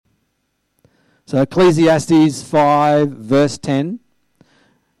So Ecclesiastes 5 verse 10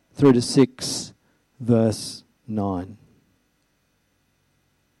 through to 6 verse 9.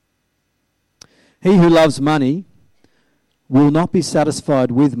 He who loves money will not be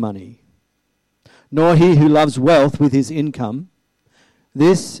satisfied with money, nor he who loves wealth with his income.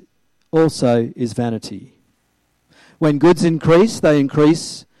 This also is vanity. When goods increase, they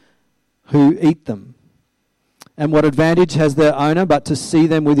increase who eat them. And what advantage has their owner but to see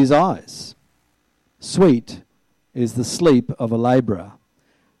them with his eyes? Sweet is the sleep of a labourer,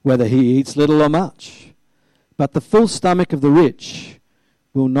 whether he eats little or much. But the full stomach of the rich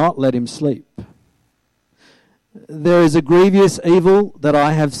will not let him sleep. There is a grievous evil that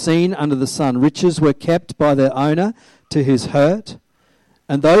I have seen under the sun. Riches were kept by their owner to his hurt,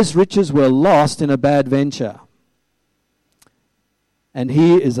 and those riches were lost in a bad venture. And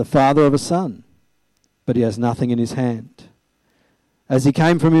he is a father of a son, but he has nothing in his hand. As he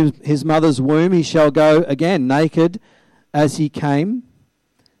came from his mother's womb, he shall go again naked as he came,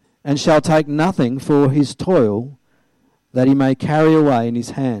 and shall take nothing for his toil that he may carry away in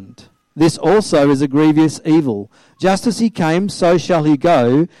his hand. This also is a grievous evil. Just as he came, so shall he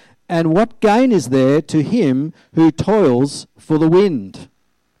go, and what gain is there to him who toils for the wind?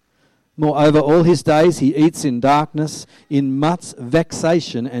 Moreover, all his days he eats in darkness, in much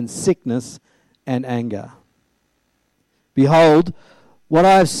vexation and sickness and anger. Behold, what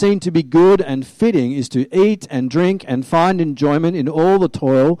I have seen to be good and fitting is to eat and drink and find enjoyment in all the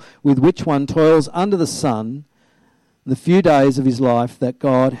toil with which one toils under the sun, the few days of his life that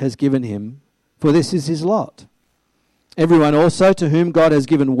God has given him, for this is his lot. Everyone also to whom God has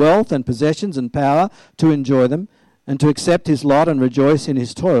given wealth and possessions and power to enjoy them, and to accept his lot and rejoice in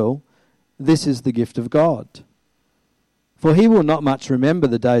his toil, this is the gift of God. For he will not much remember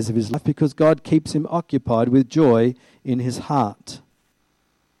the days of his life, because God keeps him occupied with joy in his heart.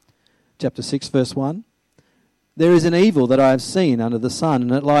 Chapter 6, verse 1. There is an evil that I have seen under the sun,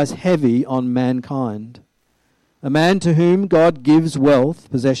 and it lies heavy on mankind. A man to whom God gives wealth,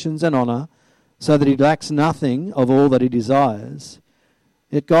 possessions, and honour, so that he lacks nothing of all that he desires.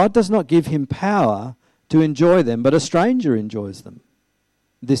 Yet God does not give him power to enjoy them, but a stranger enjoys them.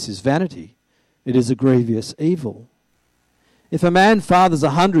 This is vanity. It is a grievous evil. If a man fathers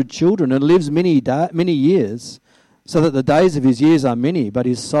 100 children and lives many years, so that the days of his years are many, but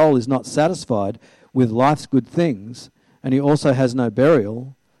his soul is not satisfied with life's good things, and he also has no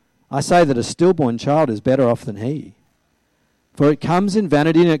burial, I say that a stillborn child is better off than he. For it comes in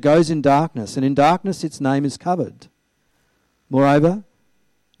vanity and it goes in darkness, and in darkness its name is covered. Moreover,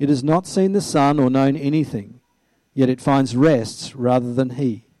 it has not seen the sun or known anything, yet it finds rest rather than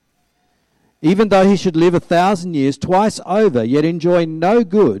he. Even though he should live 1,000 years twice over, yet enjoy no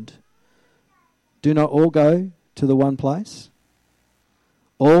good, do not all go to the one place?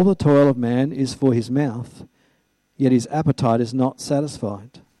 All the toil of man is for his mouth, yet his appetite is not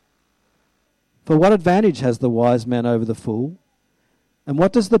satisfied. For what advantage has the wise man over the fool? And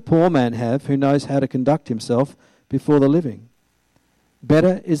what does the poor man have who knows how to conduct himself before the living?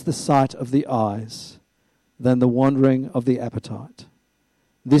 Better is the sight of the eyes than the wandering of the appetite.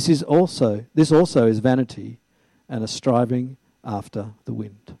 This also is vanity and a striving after the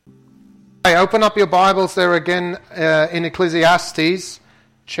wind. Hey, open up your Bibles there again in Ecclesiastes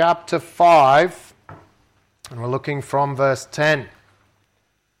chapter 5, and we're looking from verse 10.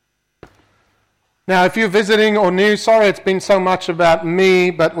 Now, if you're visiting or new, sorry it's been so much about me,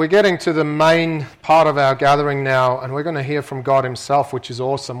 but we're getting to the main part of our gathering now, and we're going to hear from God himself, which is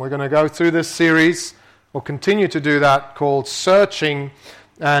awesome. We're going to go through this series, or continue to do that, called Searching,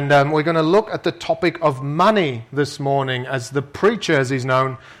 and we're going to look at the topic of money this morning, as the preacher, as he's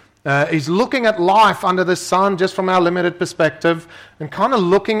known, is looking at life under the sun just from our limited perspective, and kind of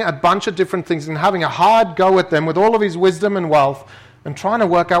looking at a bunch of different things and having a hard go at them with all of his wisdom and wealth, and trying to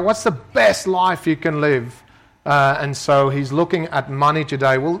work out what's the best life you can live. And so he's looking at money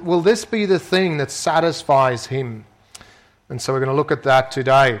today. Will this be the thing that satisfies him? And so we're going to look at that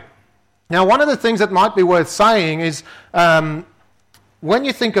today. Now, one of the things that might be worth saying is when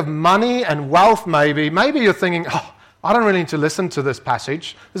you think of money and wealth, maybe you're thinking, oh, I don't really need to listen to this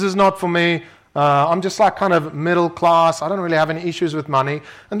passage. This is not for me. I'm just like kind of middle class. I don't really have any issues with money.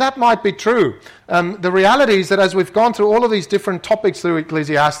 And that might be true. The reality is that as we've gone through all of these different topics through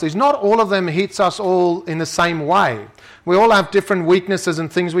Ecclesiastes, not all of them hits us all in the same way. We all have different weaknesses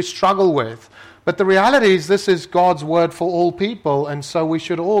and things we struggle with. But the reality is this is God's word for all people, and so we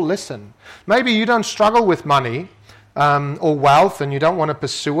should all listen. Maybe you don't struggle with money or wealth, and you don't want to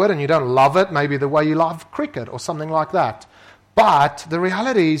pursue it, and you don't love it, maybe the way you love cricket or something like that. But the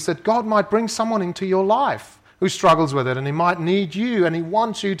reality is that God might bring someone into your life who struggles with it, and he might need you, and he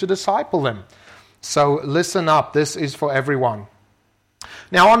wants you to disciple them. So listen up, this is for everyone.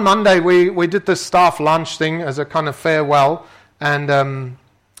 Now on Monday we did this staff lunch thing as a kind of farewell, and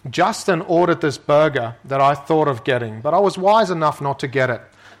Justin ordered this burger that I thought of getting, but I was wise enough not to get it.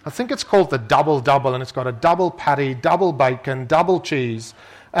 I think it's called the Double Double, and it's got a double patty, double bacon, double cheese.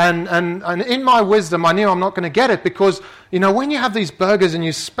 And in my wisdom, I knew I'm not going to get it because, when you have these burgers and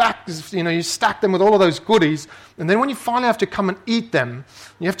you stack them with all of those goodies, and then when you finally have to come and eat them,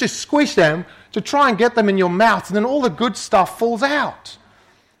 you have to squish them to try and get them in your mouth, and then all the good stuff falls out.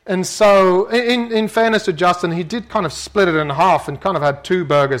 And so, in fairness to Justin, he did kind of split it in half and kind of had 2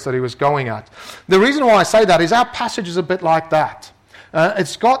 burgers that he was going at. The reason why I say that is our passage is a bit like that.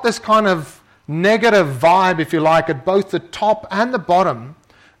 It's got this kind of negative vibe, if you like, at both the top and the bottom.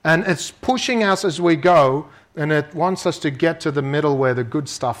 And it's pushing us as we go, and it wants us to get to the middle where the good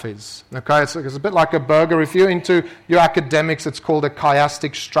stuff is. Okay, it's a bit like a burger. If you're into your academics, it's called a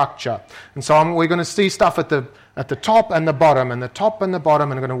chiastic structure. And so we're going to see stuff at the top and the bottom, and the top and the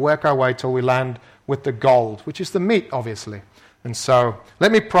bottom, and we're going to work our way till we land with the gold, which is the meat, obviously. And so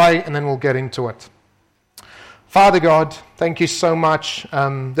let me pray, and then we'll get into it. Father God, thank you so much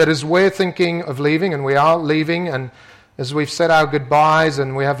that as we're thinking of leaving, and we are leaving, and as we've said our goodbyes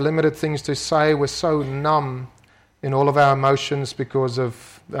and we have limited things to say, we're so numb in all of our emotions because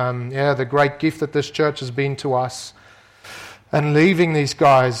of the great gift that this church has been to us. And leaving these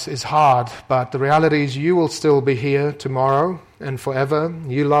guys is hard, but the reality is you will still be here tomorrow and forever.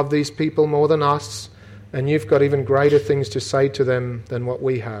 You love these people more than us, and you've got even greater things to say to them than what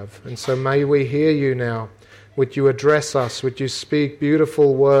we have. And so may we hear you now. Would you address us? Would you speak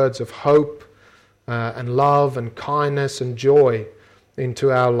beautiful words of hope and love and kindness and joy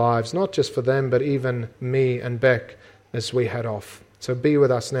into our lives, not just for them, but even me and Beck as we head off. So be with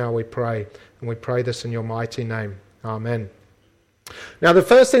us now, we pray, and we pray this in your mighty name. Amen. Now, the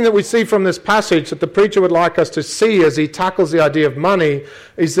first thing that we see from this passage that the preacher would like us to see as he tackles the idea of money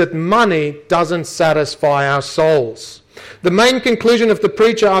is that money doesn't satisfy our souls. The main conclusion of the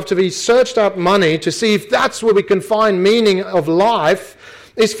preacher, after he searched out money to see if that's where we can find meaning of life,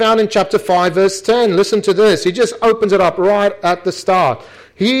 is found in chapter 5, verse 10. Listen to this. He just opens it up right at the start.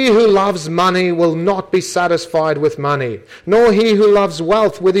 He who loves money will not be satisfied with money, nor he who loves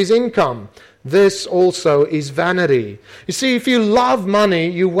wealth with his income. This also is vanity. You see, if you love money,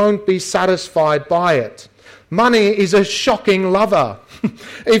 you won't be satisfied by it. Money is a shocking lover.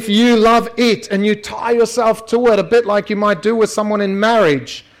 If you love it and you tie yourself to it, a bit like you might do with someone in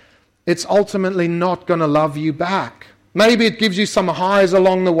marriage, it's ultimately not going to love you back. Maybe it gives you some highs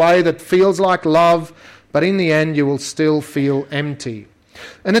along the way that feels like love, but in the end you will still feel empty.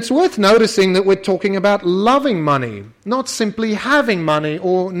 And it's worth noticing that we're talking about loving money, not simply having money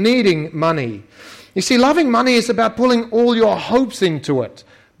or needing money. You see, loving money is about pulling all your hopes into it,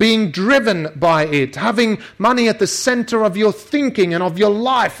 being driven by it, having money at the center of your thinking and of your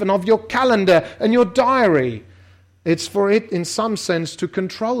life and of your calendar and your diary. It's for it, in some sense, to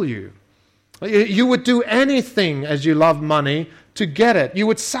control you. You would do anything as you love money to get it. You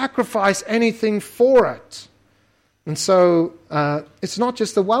would sacrifice anything for it. And so it's not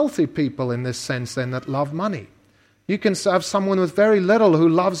just the wealthy people in this sense then that love money. You can have someone with very little who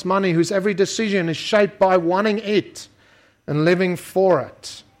loves money, whose every decision is shaped by wanting it and living for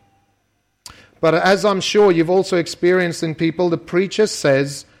it. But as I'm sure you've also experienced in people, the preacher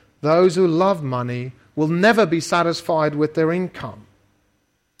says those who love money will never be satisfied with their income.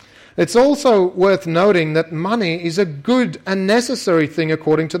 It's also worth noting that money is a good and necessary thing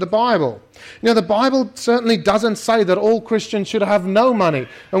according to the Bible. The Bible certainly doesn't say that all Christians should have no money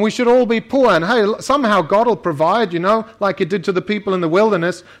and we should all be poor and hey, somehow God will provide, like he did to the people in the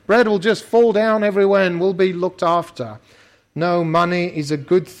wilderness. Bread will just fall down everywhere and we'll be looked after. No, money is a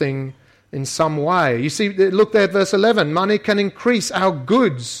good thing in some way. You see, look there at verse 11. Money can increase our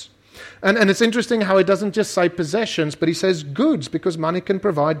goods. And it's interesting how he doesn't just say possessions, but he says goods, because money can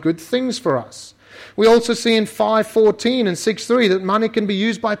provide good things for us. We also see in 5:14 and 6:3 that money can be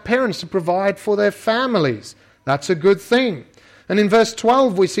used by parents to provide for their families. That's a good thing. And in verse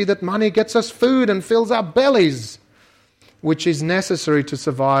 12 we see that money gets us food and fills our bellies, which is necessary to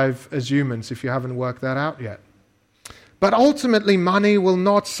survive as humans, if you haven't worked that out yet. But ultimately money will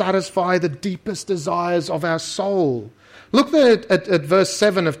not satisfy the deepest desires of our soul. Look there at verse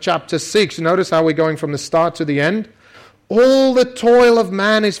 7 of chapter 6. Notice how we're going from the start to the end. All the toil of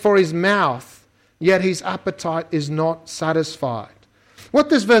man is for his mouth, yet his appetite is not satisfied. What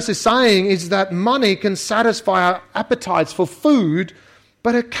this verse is saying is that money can satisfy our appetites for food,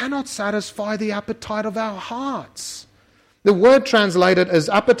 but it cannot satisfy the appetite of our hearts. The word translated as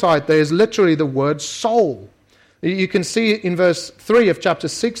appetite there is literally the word soul. You can see in verse 3 of chapter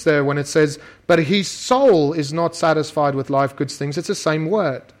 6 there when it says, but his soul is not satisfied with life goods things. It's the same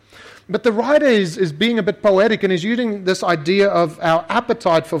word. But the writer is being a bit poetic and is using this idea of our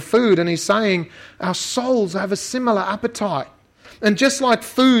appetite for food, and he's saying our souls have a similar appetite. And just like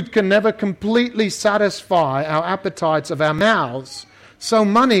food can never completely satisfy our appetites of our mouths, so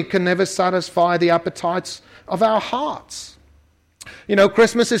money can never satisfy the appetites of our hearts. You know,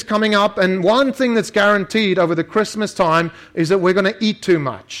 Christmas is coming up, and one thing that's guaranteed over the Christmas time is that we're going to eat too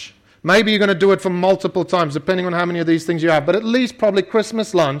much. Maybe you're going to do it for multiple times, depending on how many of these things you have. But at least probably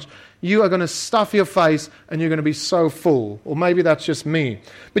Christmas lunch, you are going to stuff your face and you're going to be so full. Or maybe that's just me.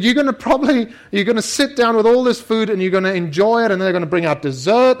 But you're going to sit down with all this food and you're going to enjoy it, and then they're going to bring out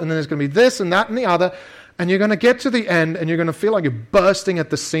dessert, and then there's going to be this and that and the other. And you're going to get to the end and you're going to feel like you're bursting at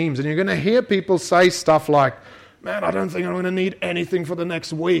the seams. And you're going to hear people say stuff like, man, I don't think I'm going to need anything for the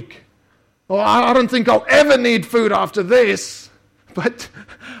next week. Or I don't think I'll ever need food after this. But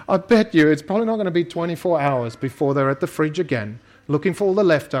I bet you it's probably not going to be 24 hours before they're at the fridge again, looking for all the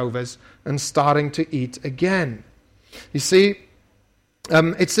leftovers and starting to eat again. You see,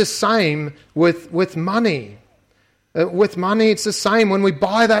 it's the same with money. With money, it's the same when we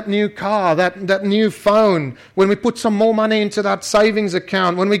buy that new car, that new phone, when we put some more money into that savings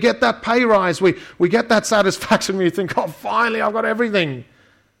account, when we get that pay rise, we get that satisfaction where you think, oh, finally, I've got everything.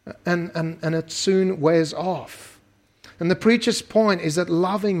 And it soon wears off. And the preacher's point is that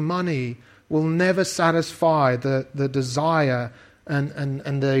loving money will never satisfy the desire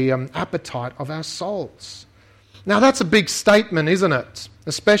and the appetite of our souls. Now, that's a big statement, isn't it?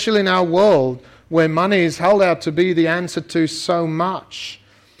 Especially in our world where money is held out to be the answer to so much.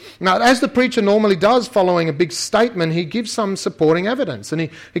 Now, as the preacher normally does following a big statement, he gives some supporting evidence. And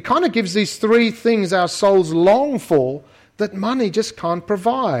he kind of gives these three things our souls long for that money just can't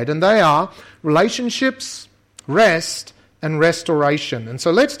provide. And they are relationships, rest, and restoration. And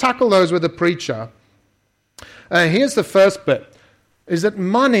so let's tackle those with the preacher. Here's the first bit, is that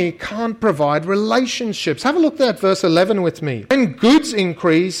money can't provide relationships. Have a look there at verse 11 with me. When goods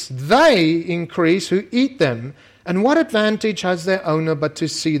increase, they increase who eat them. And what advantage has their owner but to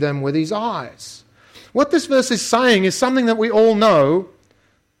see them with his eyes? What this verse is saying is something that we all know.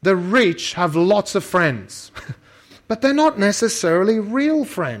 The rich have lots of friends. But they're not necessarily real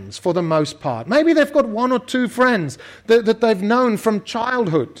friends for the most part. Maybe they've got one or two friends that they've known from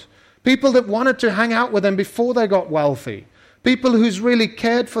childhood. People that wanted to hang out with them before they got wealthy. People who's really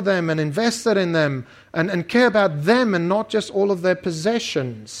cared for them and invested in them and care about them and not just all of their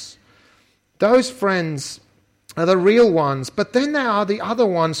possessions. Those friends are the real ones. But then there are the other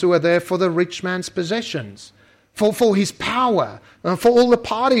ones who are there for the rich man's possessions, for his power, for all the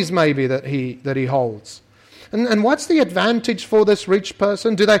parties maybe that he holds. And what's the advantage for this rich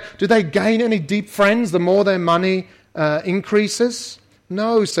person? Do they gain any deep friends the more their money increases?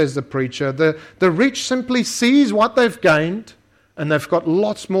 No, says the preacher. The rich simply sees what they've gained, and they've got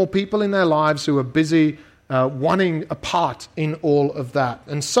lots more people in their lives who are busy wanting a part in all of that.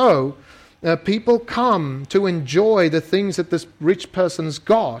 And so people come to enjoy the things that this rich person's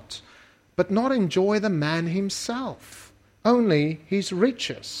got, but not enjoy the man himself, only his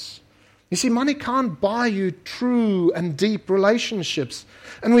riches. You see, money can't buy you true and deep relationships.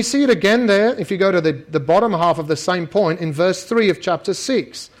 And we see it again there, if you go to the bottom half of the same point, in verse 3 of chapter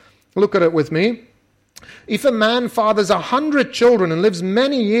 6. Look at it with me. If a man fathers 100 children and lives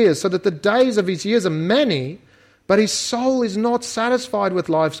many years, so that the days of his years are many, but his soul is not satisfied with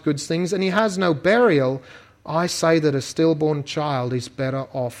life's good things, and he has no burial, I say that a stillborn child is better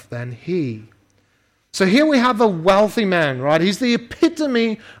off than he. So here we have a wealthy man, right? He's the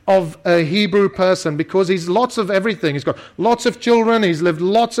epitome of a Hebrew person because he's lots of everything. He's got lots of children, he's lived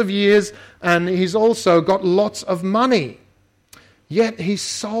lots of years, and he's also got lots of money. Yet his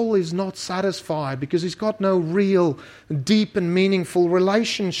soul is not satisfied because he's got no real deep and meaningful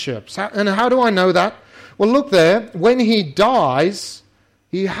relationships. And how do I know that? Well, look there. When he dies,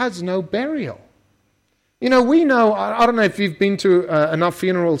 he has no burial. You know, we know, I don't know if you've been to enough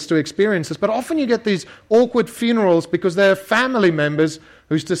funerals to experience this, but often you get these awkward funerals because there are family members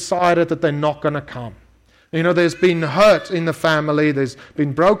who's decided that they're not going to come. You know, there's been hurt in the family, there's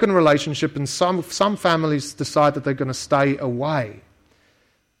been broken relationship, and some families decide that they're going to stay away.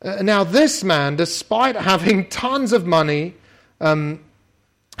 Now this man, despite having tons of money,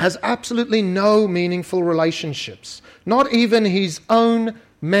 has absolutely no meaningful relationships. Not even his own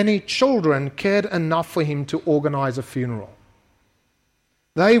many children cared enough for him to organize a funeral.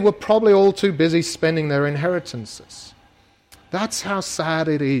 They were probably all too busy spending their inheritances. That's how sad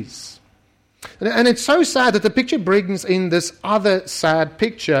it is. And it's so sad that the picture brings in this other sad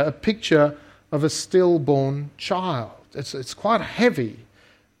picture, a picture of a stillborn child. It's quite heavy.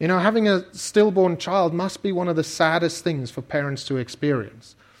 You know, having a stillborn child must be one of the saddest things for parents to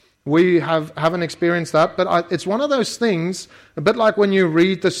experience. We haven't experienced that, but it's one of those things, a bit like when you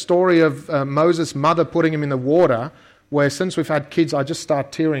read the story of Moses' mother putting him in the water, where since we've had kids, I just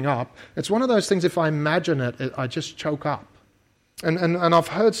start tearing up. It's one of those things, if I imagine it, I just choke up. And I've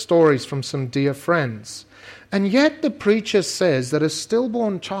heard stories from some dear friends. And yet the preacher says that a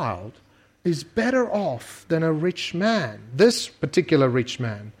stillborn child is better off than a rich man, this particular rich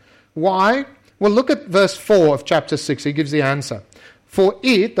man. Why? Well, look at verse 4 of chapter 6. He gives the answer. For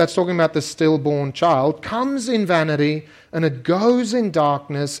it, that's talking about the stillborn child, comes in vanity, and it goes in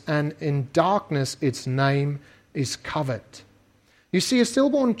darkness, and in darkness its name is covered. You see, a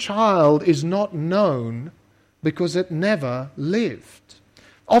stillborn child is not known because it never lived.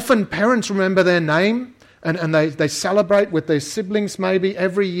 Often parents remember their name, and they celebrate with their siblings maybe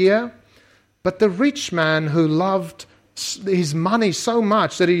every year. But the rich man who loved his money so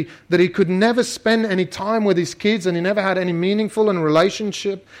much that he could never spend any time with his kids, and he never had any meaningful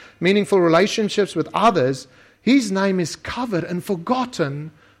relationships with others, his name is covered and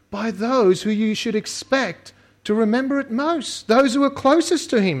forgotten by those who you should expect to remember it most, those who are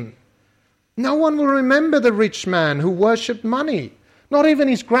closest to him. No one will remember the rich man who worshipped money. Not even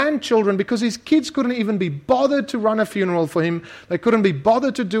his grandchildren, because his kids couldn't even be bothered to run a funeral for him. They couldn't be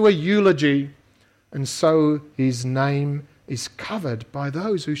bothered to do a eulogy. And so his name is covered by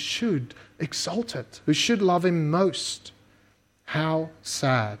those who should exalt it, who should love him most. How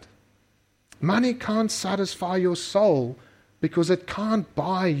sad. Money can't satisfy your soul because it can't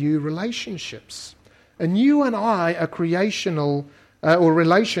buy you relationships. And you and I are creational or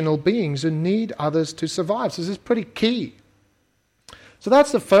relational beings who need others to survive. So this is pretty key. So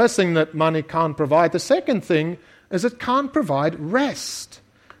that's the first thing that money can't provide. The second thing is it can't provide rest.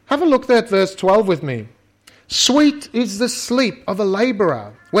 Have a look there at verse 12 with me. Sweet is the sleep of a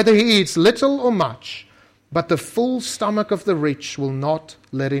labourer, whether he eats little or much, but the full stomach of the rich will not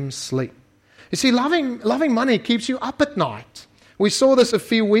let him sleep. You see, loving money keeps you up at night. We saw this a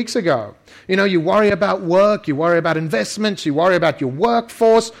few weeks ago. You know, you worry about work, you worry about investments, you worry about your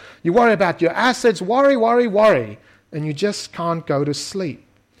workforce, you worry about your assets, worry, and you just can't go to sleep.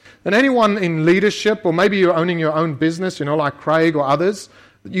 And anyone in leadership, or maybe you're owning your own business, you know, like Craig or others,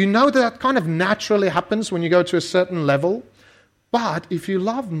 you know that kind of naturally happens when you go to a certain level. But if you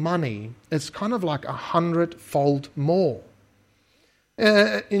love money, it's kind of like 100-fold more.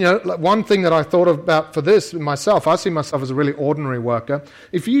 One thing that I thought about for this myself, I see myself as a really ordinary worker.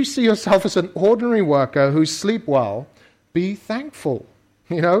 If you see yourself as an ordinary worker who sleep well, be thankful.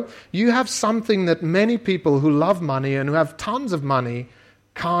 You know, you have something that many people who love money and who have tons of money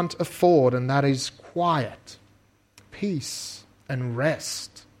can't afford, and that is quiet, peace, and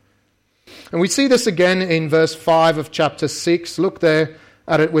rest. And we see this again in verse 5 of chapter 6. Look there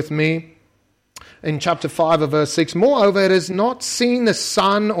at it with me. In chapter 5 of verse 6, moreover, it has not seen the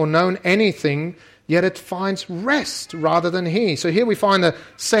sun or known anything, yet it finds rest rather than he. So here we find the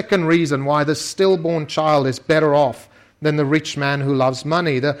second reason why the stillborn child is better off than the rich man who loves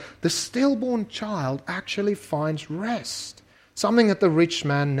money. The stillborn child actually finds rest, something that the rich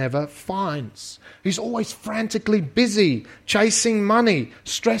man never finds. He's always frantically busy, chasing money,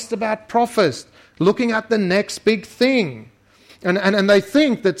 stressed about profits, looking at the next big thing. And they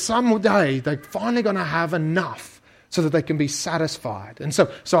think that someday they're finally going to have enough so that they can be satisfied. And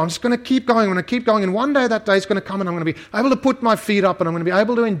so I'm just going to keep going, I'm going to keep going, and one day that day is going to come and I'm going to be able to put my feet up and I'm going to be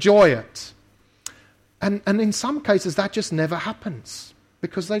able to enjoy it. And in some cases that just never happens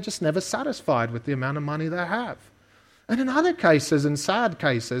because they're just never satisfied with the amount of money they have. And in other cases, in sad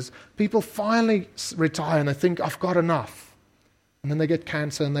cases, people finally retire and they think, I've got enough. And then they get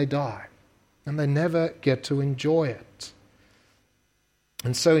cancer and they die. And they never get to enjoy it.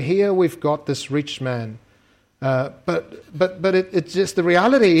 And so here we've got this rich man. But it's just the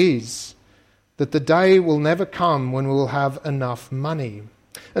reality is that the day will never come when we will have enough money.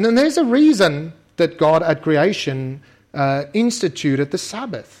 And then there's a reason that God at creation instituted the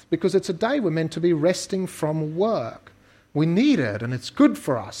Sabbath, because it's a day we're meant to be resting from work. We need it and it's good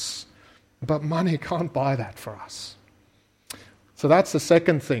for us, but money can't buy that for us. So that's the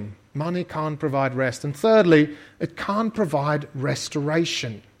second thing. Money can't provide rest. And thirdly, it can't provide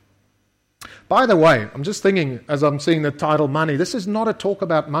restoration. By the way, I'm just thinking as I'm seeing the title money, this is not a talk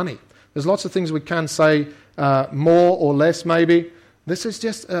about money. There's lots of things we can say more or less maybe. This is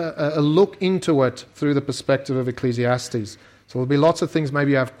just a look into it through the perspective of Ecclesiastes. So there'll be lots of things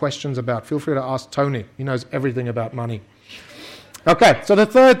maybe you have questions about. Feel free to ask Tony. He knows everything about money. Okay, so the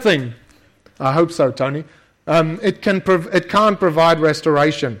third thing, I hope so, Tony. It can't provide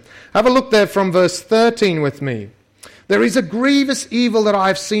restoration. Have a look there from verse 13 with me. There is a grievous evil that I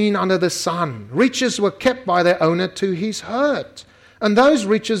have seen under the sun. Riches were kept by their owner to his hurt, and those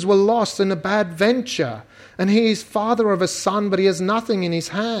riches were lost in a bad venture. And he is father of a son, but he has nothing in his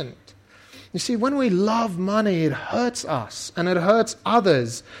hand. You see, when we love money, it hurts us and it hurts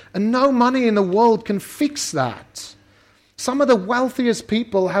others. And no money in the world can fix that. Some of the wealthiest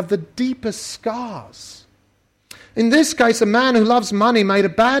people have the deepest scars. In this case, a man who loves money made a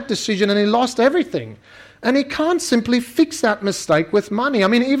bad decision and he lost everything. And he can't simply fix that mistake with money. I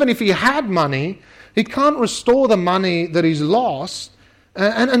mean, even if he had money, he can't restore the money that he's lost.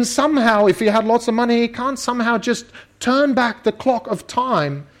 And somehow, if he had lots of money, he can't somehow just turn back the clock of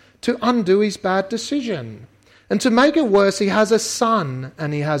time to undo his bad decision. And to make it worse, he has a son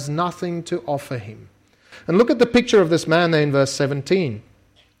and he has nothing to offer him. And look at the picture of this man there in verse 17.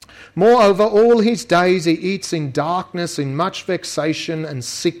 Moreover, all his days he eats in darkness, in much vexation and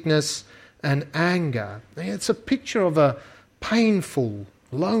sickness and anger. It's a picture of a painful,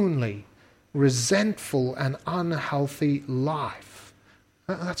 lonely, resentful and unhealthy life.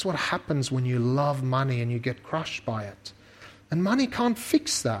 That's what happens when you love money and you get crushed by it. And money can't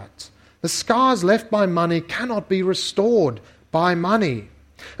fix that. The scars left by money cannot be restored by money.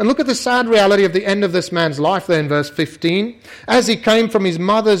 And look at the sad reality of the end of this man's life there in verse 15. As he came from his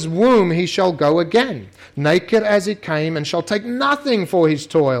mother's womb, he shall go again, naked as he came, and shall take nothing for his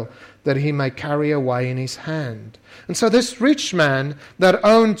toil, that he may carry away in his hand. And so this rich man that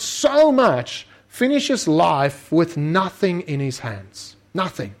owned so much finishes life with nothing in his hands.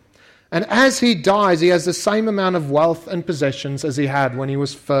 Nothing. And as he dies, he has the same amount of wealth and possessions as he had when he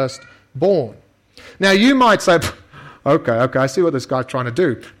was first born. Now you might say, okay, I see what this guy's trying to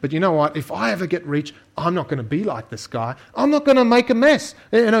do. But you know what? If I ever get rich, I'm not going to be like this guy. I'm not going to make a mess.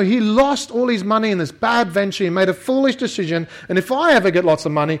 You know, he lost all his money in this bad venture. He made a foolish decision. And if I ever get lots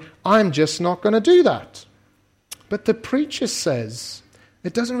of money, I'm just not going to do that. But the preacher says,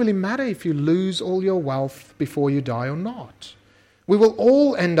 it doesn't really matter if you lose all your wealth before you die or not. We will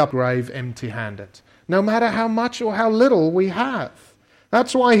all end up grave empty-handed, no matter how much or how little we have.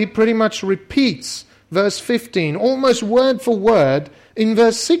 That's why he pretty much repeats verse 15, almost word for word, in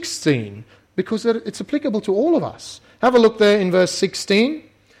verse 16, because it's applicable to all of us. Have a look there in verse 16.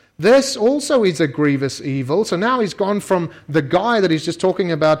 This also is a grievous evil. So now he's gone from the guy that he's just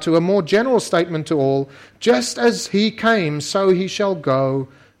talking about to a more general statement to all. Just as he came, so he shall go,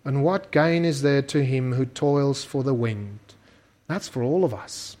 and what gain is there to him who toils for the wind? That's for all of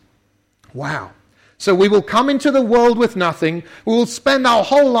us. Wow. So we will come into the world with nothing. We will spend our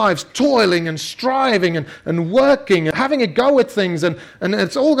whole lives toiling and striving and working and having a go at things. And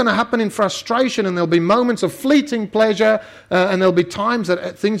it's all going to happen in frustration. And there'll be moments of fleeting pleasure. And there'll be times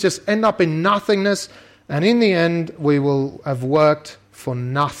that things just end up in nothingness. And in the end, we will have worked for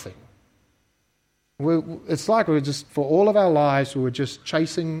nothing. It's like for all of our lives, we were just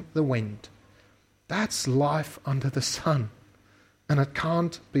chasing the wind. That's life under the sun. And it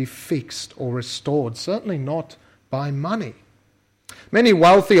can't be fixed or restored, certainly not by money. Many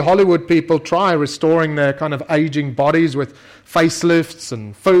wealthy Hollywood people try restoring their kind of aging bodies with facelifts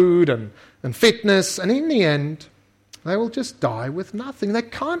and food and fitness, and in the end, they will just die with nothing. They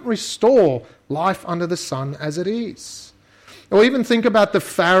can't restore life under the sun as it is. Or even think about the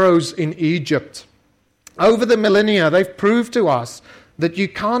pharaohs in Egypt. Over the millennia, they've proved to us that you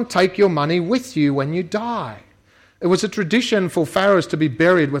can't take your money with you when you die. It was a tradition for pharaohs to be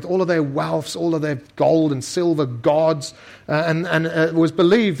buried with all of their wealths, all of their gold and silver gods, and it was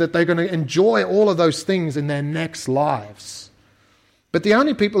believed that they're going to enjoy all of those things in their next lives. But the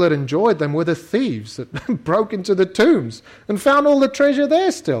only people that enjoyed them were the thieves that broke into the tombs and found all the treasure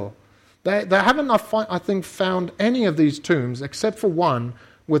there still. They haven't, I think, found any of these tombs except for one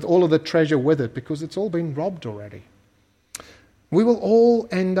with all of the treasure with it, because it's all been robbed already. We will all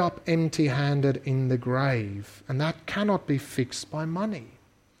end up empty-handed in the grave, and that cannot be fixed by money.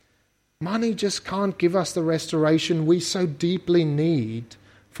 Money just can't give us the restoration we so deeply need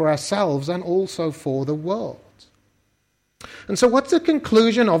for ourselves and also for the world. And so what's the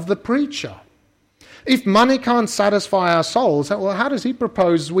conclusion of the preacher? If money can't satisfy our souls, well, how does he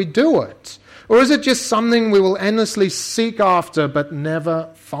propose we do it? Or is it just something we will endlessly seek after but never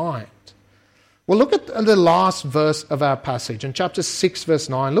find? Well, look at the last verse of our passage in chapter 6, verse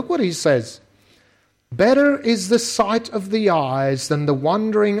 9. Look what he says. Better is the sight of the eyes than the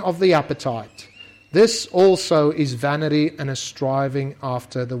wandering of the appetite. This also is vanity and a striving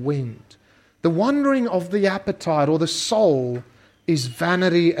after the wind. The wandering of the appetite or the soul is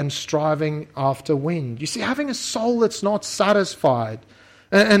vanity and striving after wind. You see, having a soul that's not satisfied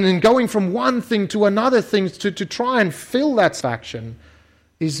And in going from one thing to another thing to try and fill that satisfaction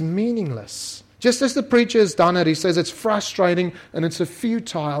is meaningless. Just as the preacher has done it, he says it's frustrating and it's a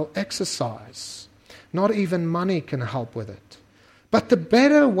futile exercise. Not even money can help with it. But the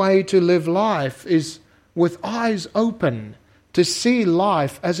better way to live life is with eyes open to see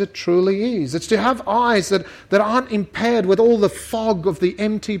life as it truly is. It's to have eyes that aren't impaired with all the fog of the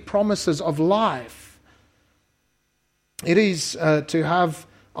empty promises of life. It is to have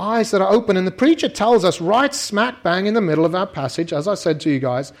eyes that are open. And the preacher tells us right smack bang in the middle of our passage, as I said to you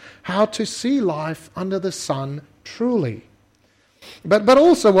guys, how to see life under the sun truly. But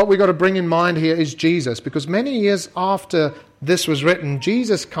also what we've got to bring in mind here is Jesus, because many years after this was written,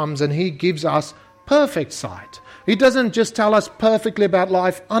 Jesus comes and he gives us perfect sight. He doesn't just tell us perfectly about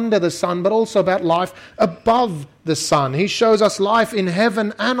life under the sun, but also about life above the sun. He shows us life in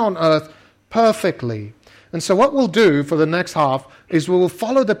heaven and on earth perfectly. And so what we'll do for the next half is we will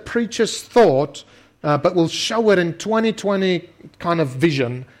follow the preacher's thought, but we'll show it in 2020 kind of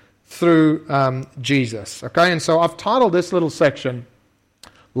vision through Jesus. Okay, and so I've titled this little section,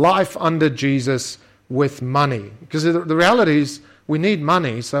 Life Under Jesus with Money. Because the reality is we need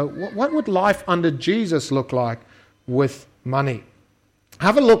money. So what would life under Jesus look like with money?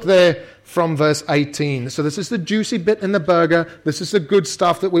 Have a look there from verse 18. So this is the juicy bit in the burger. This is the good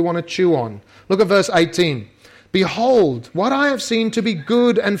stuff that we want to chew on. Look at verse 18. Behold, what I have seen to be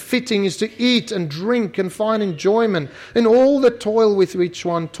good and fitting is to eat and drink and find enjoyment in all the toil with which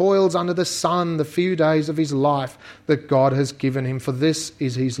one toils under the sun the few days of his life that God has given him, for this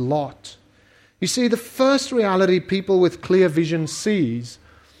is his lot. You see, the first reality people with clear vision sees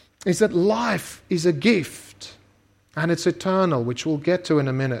is that life is a gift and it's eternal, which we'll get to in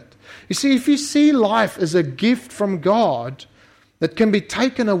a minute. You see, if you see life as a gift from God that can be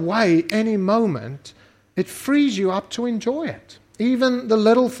taken away any moment, it frees you up to enjoy it, even the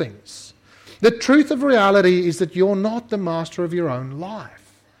little things. The truth of reality is that you're not the master of your own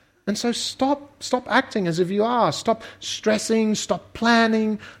life. And so stop acting as if you are. Stop stressing, stop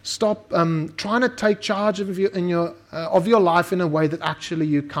planning, stop trying to take charge of your life in a way that actually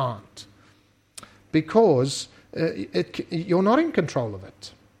you can't. Because you're not in control of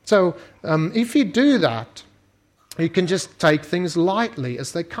it. So if you do that, you can just take things lightly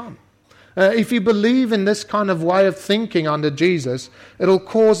as they come. If you believe in this kind of way of thinking under Jesus, it'll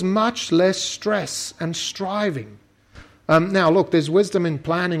cause much less stress and striving. Now, look, there's wisdom in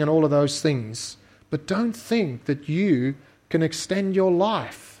planning and all of those things, but don't think that you can extend your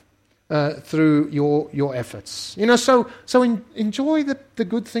life through your efforts. So enjoy the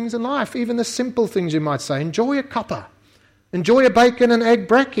good things in life, even the simple things, you might say. Enjoy a cuppa. Enjoy a bacon and egg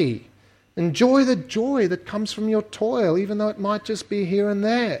brekkie. Enjoy the joy that comes from your toil, even though it might just be here and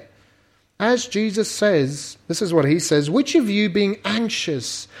there. As Jesus says, this is what he says, which of you being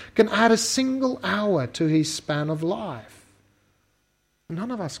anxious can add a single hour to his span of life? None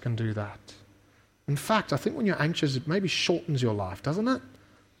of us can do that. In fact, I think when you're anxious, it maybe shortens your life, doesn't it?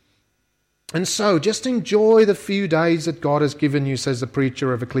 And so just enjoy the few days that God has given you, says the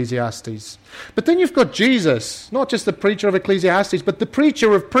preacher of Ecclesiastes. But then you've got Jesus, not just the preacher of Ecclesiastes, but the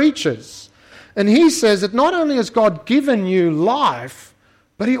preacher of preachers. And he says that not only has God given you life,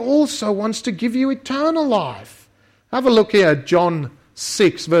 but he also wants to give you eternal life. Have a look here at John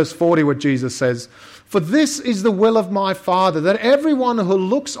 6, verse 40, what Jesus says. For this is the will of my Father, that everyone who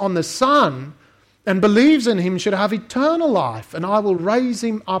looks on the Son and believes in him should have eternal life, and I will raise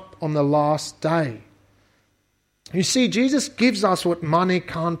him up on the last day. You see, Jesus gives us what money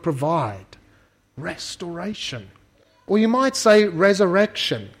can't provide. Restoration. Or you might say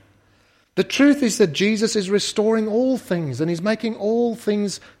resurrection. The truth is that Jesus is restoring all things and he's making all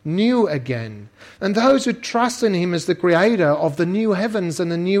things new again. And those who trust in him as the creator of the new heavens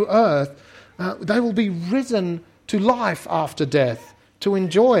and the new earth, they will be risen to life after death to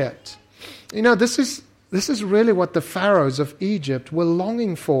enjoy it. This is really what the pharaohs of Egypt were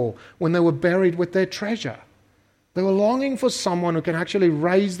longing for when they were buried with their treasure. They were longing for someone who can actually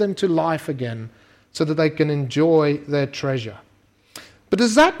raise them to life again so that they can enjoy their treasure. But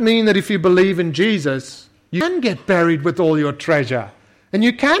does that mean that if you believe in Jesus, you can get buried with all your treasure and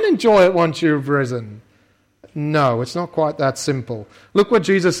you can enjoy it once you've risen? No, it's not quite that simple. Look what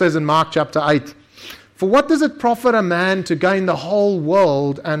Jesus says in Mark chapter 8. For what does it profit a man to gain the whole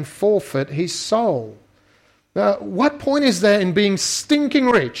world and forfeit his soul? What point is there in being stinking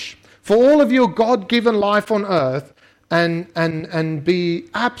rich for all of your God-given life on earth and be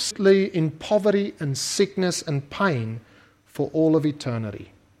absolutely in poverty and sickness and pain for all of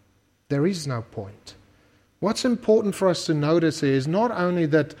eternity? There is no point. What's important for us to notice is not only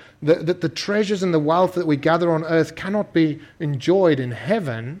that the treasures and the wealth that we gather on earth cannot be enjoyed in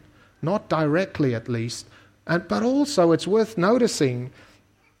heaven, not directly at least, but also it's worth noticing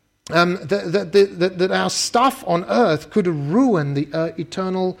that our stuff on earth could ruin the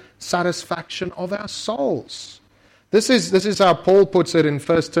eternal satisfaction of our souls. This is how Paul puts it in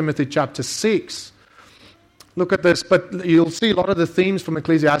 1 Timothy chapter 6. Look at this, but you'll see a lot of the themes from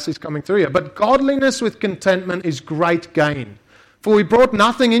Ecclesiastes coming through here. But godliness with contentment is great gain. For we brought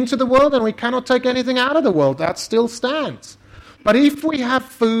nothing into the world, and we cannot take anything out of the world. That still stands. But if we have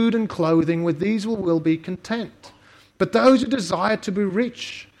food and clothing, with these we will be content. But those who desire to be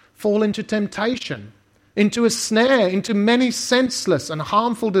rich fall into temptation, into a snare, into many senseless and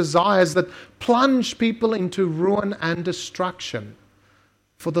harmful desires that plunge people into ruin and destruction.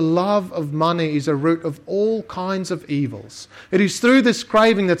 For the love of money is a root of all kinds of evils. It is through this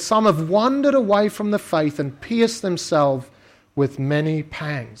craving that some have wandered away from the faith and pierced themselves with many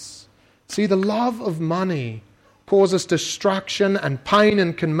pangs. See, the love of money causes destruction and pain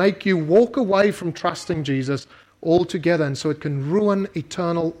and can make you walk away from trusting Jesus altogether, and so it can ruin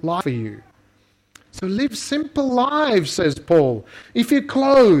eternal life for you. So live simple lives, says Paul. If you're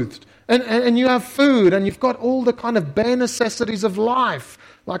clothed and you have food and you've got all the kind of bare necessities of life,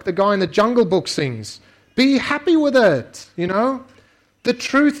 like the guy in the Jungle Book sings, be happy with it, you know. The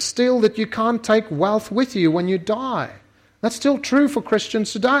truth still that you can't take wealth with you when you die. That's still true for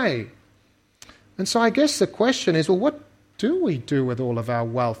Christians today. And so I guess the question is, well, what do we do with all of our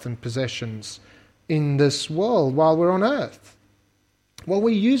wealth and possessions in this world while we're on earth? Well,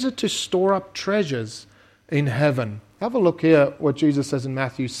 we use it to store up treasures in heaven. Have a look here what Jesus says in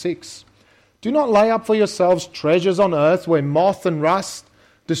Matthew 6. Do not lay up for yourselves treasures on earth where moth and rust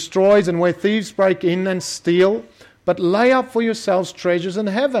destroys and where thieves break in and steal, but lay up for yourselves treasures in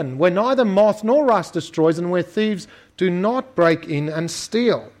heaven where neither moth nor rust destroys and where thieves do not break in and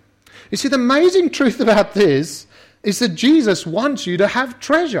steal. You see, the amazing truth about this is that Jesus wants you to have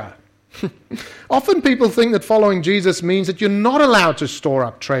treasure. Often people think that following Jesus means that you're not allowed to store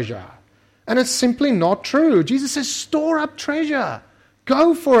up treasure. And it's simply not true. Jesus says, store up treasure.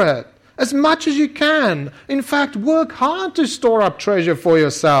 Go for it. As much as you can. In fact, work hard to store up treasure for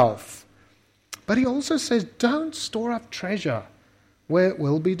yourself. But he also says, don't store up treasure where it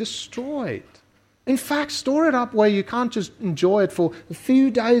will be destroyed. In fact, store it up where you can't just enjoy it for a few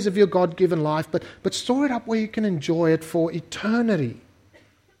days of your God-given life, but store it up where you can enjoy it for eternity.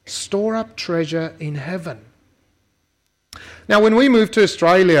 Store up treasure in heaven. Now, when we moved to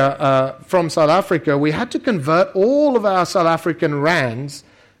Australia from South Africa, we had to convert all of our South African rands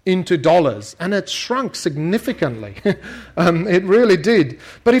into dollars, and it shrunk significantly. It really did.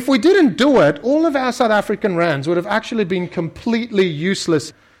 But if we didn't do it, all of our South African rands would have actually been completely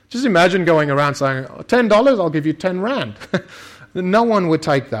useless. Just imagine going around saying, $10, I'll give you 10 rand. No one would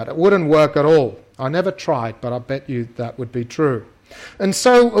take that. It wouldn't work at all. I never tried, but I bet you that would be true. And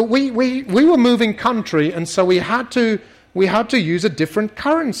so we were moving country, and so we had to use a different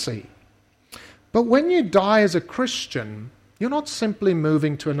currency. But when you die as a Christian, you're not simply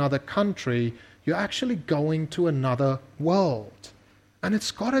moving to another country, you're actually going to another world. And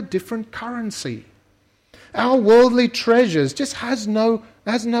it's got a different currency. Our worldly treasures just has no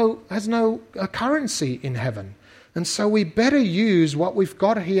currency in heaven. And so we better use what we've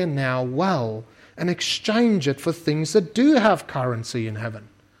got here now well and exchange it for things that do have currency in heaven.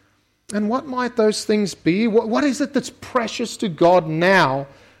 And what might those things be? What is it that's precious to God now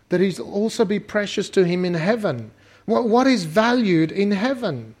that will also be precious to him in heaven? What is valued in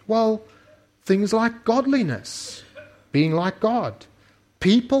heaven? Well, things like godliness, being like God,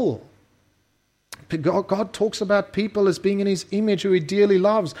 people. God talks about people as being in his image, who he dearly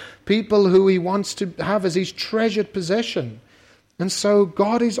loves, people who he wants to have as his treasured possession. And so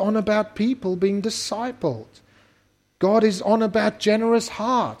God is on about people being discipled. God is on about generous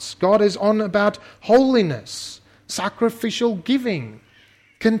hearts. God is on about holiness, sacrificial giving,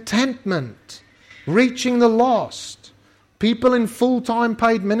 contentment, reaching the lost, people in full-time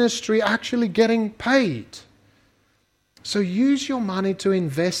paid ministry actually getting paid. So use your money to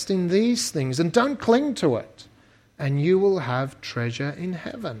invest in these things and don't cling to it, and you will have treasure in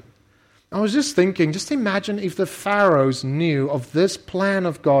heaven. I was just thinking, just imagine if the pharaohs knew of this plan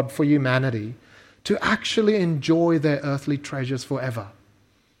of God for humanity to actually enjoy their earthly treasures forever.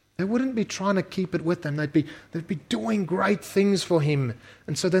 They wouldn't be trying to keep it with them. They'd be doing great things for him,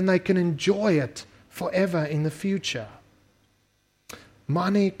 and so then they can enjoy it forever in the future.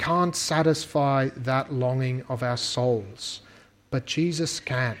 Money can't satisfy that longing of our souls, but Jesus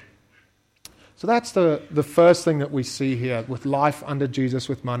can. So that's the first thing that we see here with life under Jesus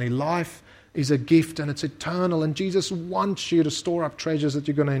with money. Life is a gift and it's eternal, and Jesus wants you to store up treasures that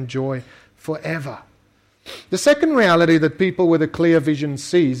you're going to enjoy forever. The second reality that people with a clear vision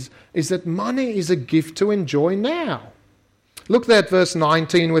sees is that money is a gift to enjoy now. Look there at verse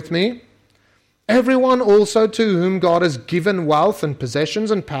 19 with me. Everyone also to whom God has given wealth and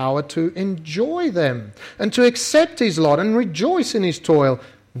possessions and power to enjoy them and to accept his lot and rejoice in his toil.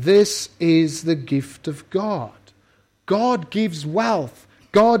 This is the gift of God. God gives wealth.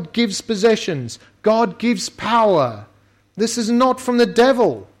 God gives possessions. God gives power. This is not from the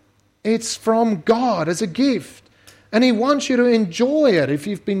devil. It's from God as a gift. And he wants you to enjoy it if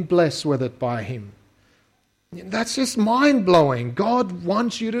you've been blessed with it by him. That's just mind-blowing. God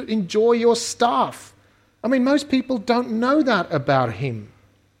wants you to enjoy your stuff. I mean, most people don't know that about him.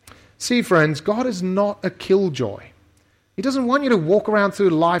 See, friends, God is not a killjoy. He doesn't want you to walk around through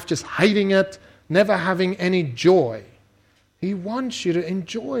life just hating it, never having any joy. He wants you to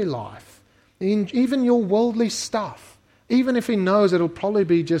enjoy life, even your worldly stuff, even if he knows it'll probably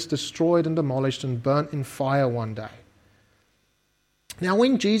be just destroyed and demolished and burnt in fire one day. Now,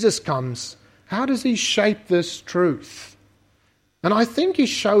 when Jesus comes, how does he shape this truth? And I think he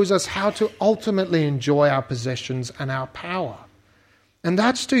shows us how to ultimately enjoy our possessions and our power. And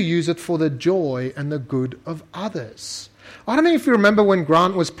that's to use it for the joy and the good of others. I don't know if you remember when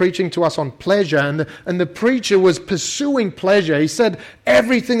Grant was preaching to us on pleasure, and the preacher was pursuing pleasure. He said,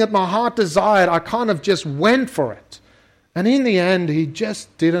 everything that my heart desired, I kind of just went for it. And in the end, he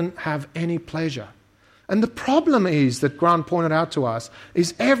just didn't have any pleasure. And the problem is, that Grant pointed out to us,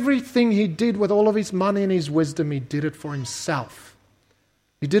 is everything he did with all of his money and his wisdom, he did it for himself.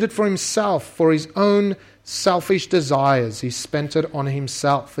 He did it for himself, for his own selfish desires. He spent it on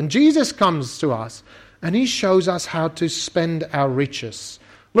himself. And Jesus comes to us, and he shows us how to spend our riches.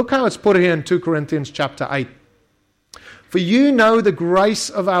 Look how it's put here in 2 Corinthians chapter 8. For you know the grace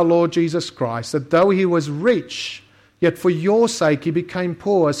of our Lord Jesus Christ, that though he was rich, yet for your sake he became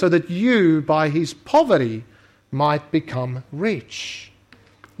poor, so that you, by his poverty, might become rich.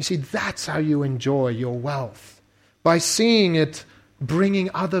 You see, that's how you enjoy your wealth, by seeing it bringing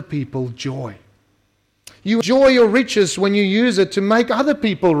other people joy. You enjoy your riches when you use it to make other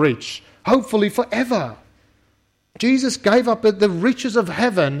people rich, hopefully forever. Jesus gave up the riches of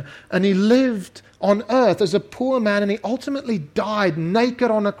heaven, and he lived on earth as a poor man, and he ultimately died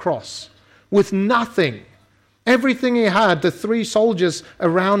naked on a cross with nothing. Everything he had, the 3 soldiers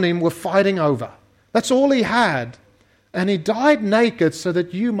around him were fighting over. That's all he had. And he died naked so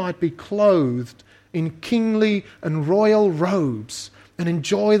that you might be clothed in kingly and royal robes and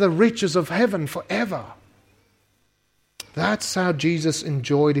enjoy the riches of heaven forever. That's how Jesus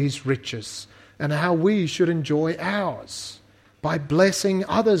enjoyed his riches, and how we should enjoy ours, by blessing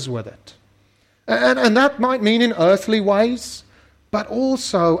others with it. And that might mean in earthly ways, but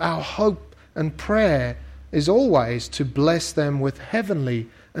also our hope and prayer is always to bless them with heavenly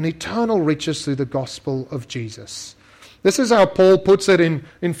and eternal riches through the gospel of Jesus. This is how Paul puts it in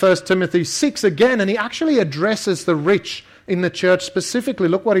 1 Timothy 6 again, and he actually addresses the rich in the church specifically.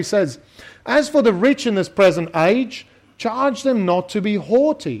 Look what he says. As for the rich in this present age, charge them not to be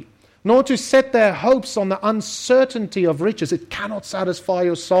haughty, nor to set their hopes on the uncertainty of riches. It cannot satisfy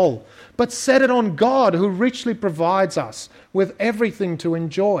your soul, but set it on God, who richly provides us with everything to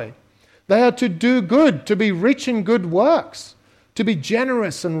enjoy. They are to do good, to be rich in good works, to be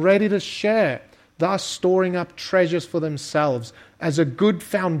generous and ready to share, thus storing up treasures for themselves as a good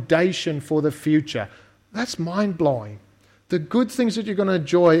foundation for the future. That's mind-blowing. The good things that you're going to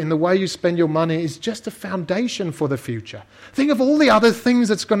enjoy in the way you spend your money is just a foundation for the future. Think of all the other things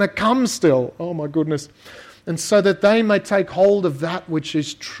that's going to come still. Oh my goodness. And so that they may take hold of that which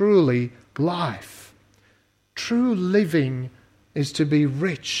is truly life. True living is to be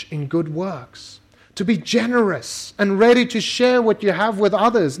rich in good works, to be generous and ready to share what you have with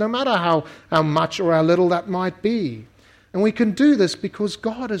others, no matter how much or how little that might be. And we can do this because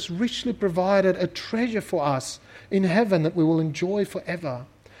God has richly provided a treasure for us in heaven that we will enjoy forever.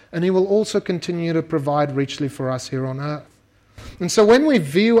 And he will also continue to provide richly for us here on earth. And so when we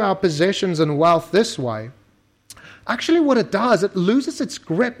view our possessions and wealth this way, actually what it does, it loses its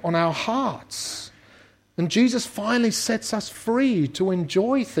grip on our hearts. And Jesus finally sets us free to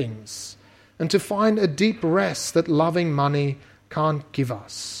enjoy things and to find a deep rest that loving money can't give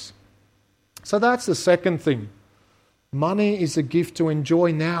us. So that's the second thing. Money is a gift to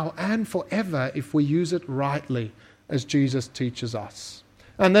enjoy now and forever if we use it rightly, as Jesus teaches us.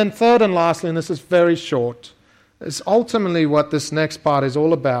 And then third and lastly, and this is very short, is ultimately what this next part is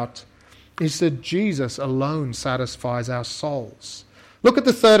all about, is that Jesus alone satisfies our souls. Look at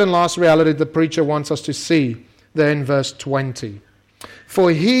the third and last reality the preacher wants us to see there in verse 20.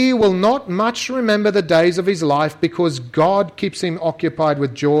 For he will not much remember the days of his life, because God keeps him occupied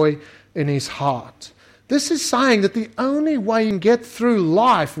with joy in his heart. This is saying that the only way you can get through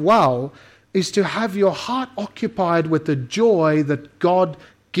life well is to have your heart occupied with the joy that God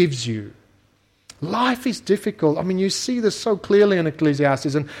gives you. Life is difficult. I mean, you see this so clearly in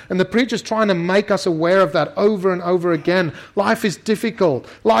Ecclesiastes, and the preacher's trying to make us aware of that over and over again. Life is difficult.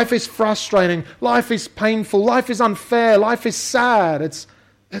 Life is frustrating. Life is painful. Life is unfair. Life is sad.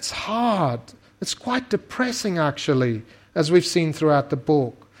 It's hard. It's quite depressing, actually, as we've seen throughout the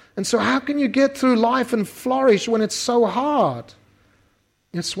book. And so how can you get through life and flourish when it's so hard?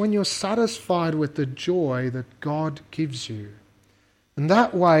 It's when you're satisfied with the joy that God gives you. And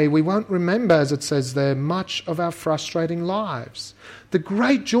that way we won't remember, as it says there, much of our frustrating lives. The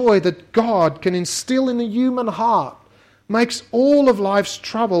great joy that God can instill in the human heart makes all of life's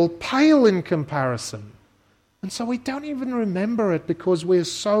trouble pale in comparison. And so we don't even remember it because we're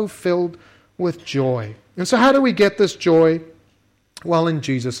so filled with joy. And so how do we get this joy? Well, in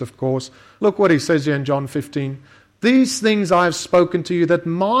Jesus, of course. Look what he says here in John 15. These things I have spoken to you, that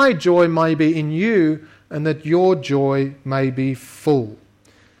my joy may be in you, and that your joy may be full.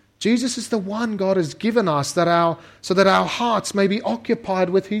 Jesus is the one God has given us so that our hearts may be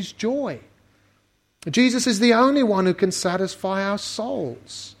occupied with his joy. Jesus is the only one who can satisfy our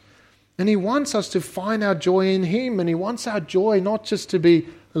souls. And he wants us to find our joy in him, and he wants our joy not just to be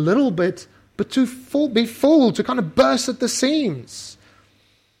a little bit, but to be full, to kind of burst at the seams.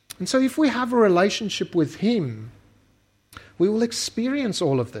 And so if we have a relationship with him, we will experience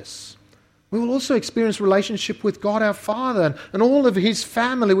all of this. We will also experience relationship with God our Father and all of his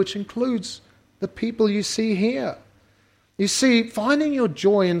family, which includes the people you see here. You see, finding your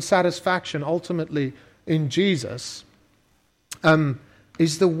joy and satisfaction ultimately in Jesus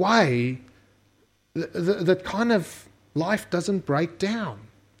is the way that kind of life doesn't break down.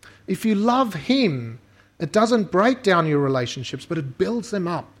 If you love him, it doesn't break down your relationships, but it builds them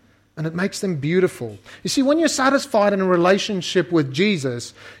up. And it makes them beautiful. You see, when you're satisfied in a relationship with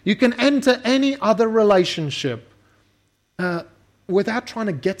Jesus, you can enter any other relationship without trying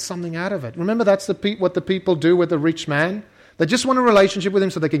to get something out of it. Remember, that's what the people do with the rich man. They just want a relationship with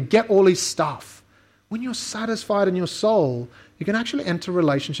him so they can get all his stuff. When you're satisfied in your soul, you can actually enter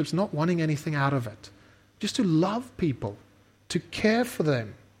relationships not wanting anything out of it. Just to love people, to care for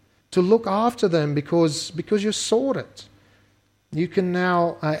them, to look after them because you're sorted. You can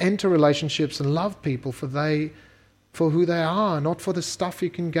now enter relationships and love people for who they are, not for the stuff you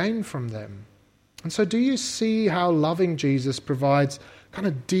can gain from them. And so do you see how loving Jesus provides kind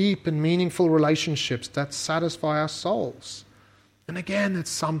of deep and meaningful relationships that satisfy our souls? And again, it's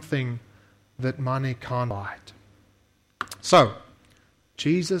something that money can't buy. So,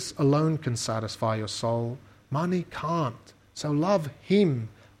 Jesus alone can satisfy your soul. Money can't. So love him.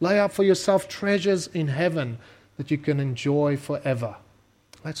 Lay up for yourself treasures in heaven that you can enjoy forever.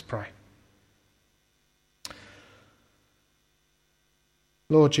 Let's pray.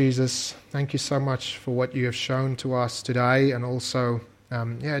 Lord Jesus, thank you so much for what you have shown to us today, and also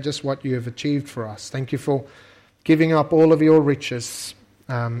just what you have achieved for us. Thank you for giving up all of your riches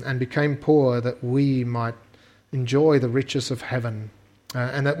and became poor that we might enjoy the riches of heaven,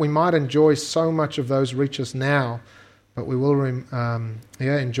 and that we might enjoy so much of those riches now, but we will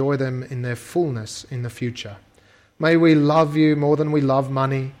enjoy them in their fullness in the future. May we love you more than we love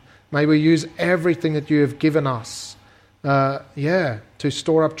money. May we use everything that you have given us to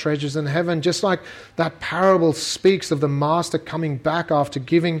store up treasures in heaven. Just like that parable speaks of the master coming back after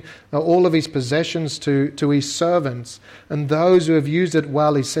giving all of his possessions to his servants. And those who have used it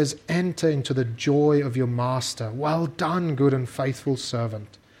well, he says, enter into the joy of your master. Well done, good and faithful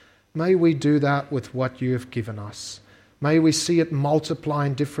servant. May we do that with what you have given us. May we see it multiply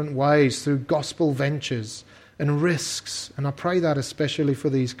in different ways through gospel ventures and risks. And I pray that especially for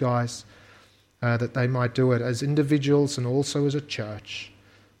these guys, that they might do it as individuals and also as a church.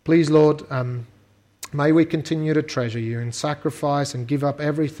 Please, Lord, may we continue to treasure you and sacrifice and give up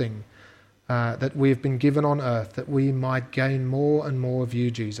everything that we have been given on earth, that we might gain more and more of you,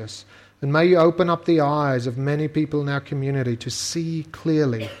 Jesus. And may you open up the eyes of many people in our community to see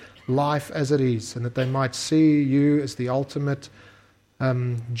clearly life as it is, and that they might see you as the ultimate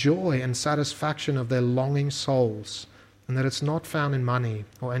joy and satisfaction of their longing souls, and that it's not found in money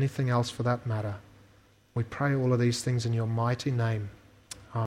or anything else for that matter. We pray all of these things in your mighty name.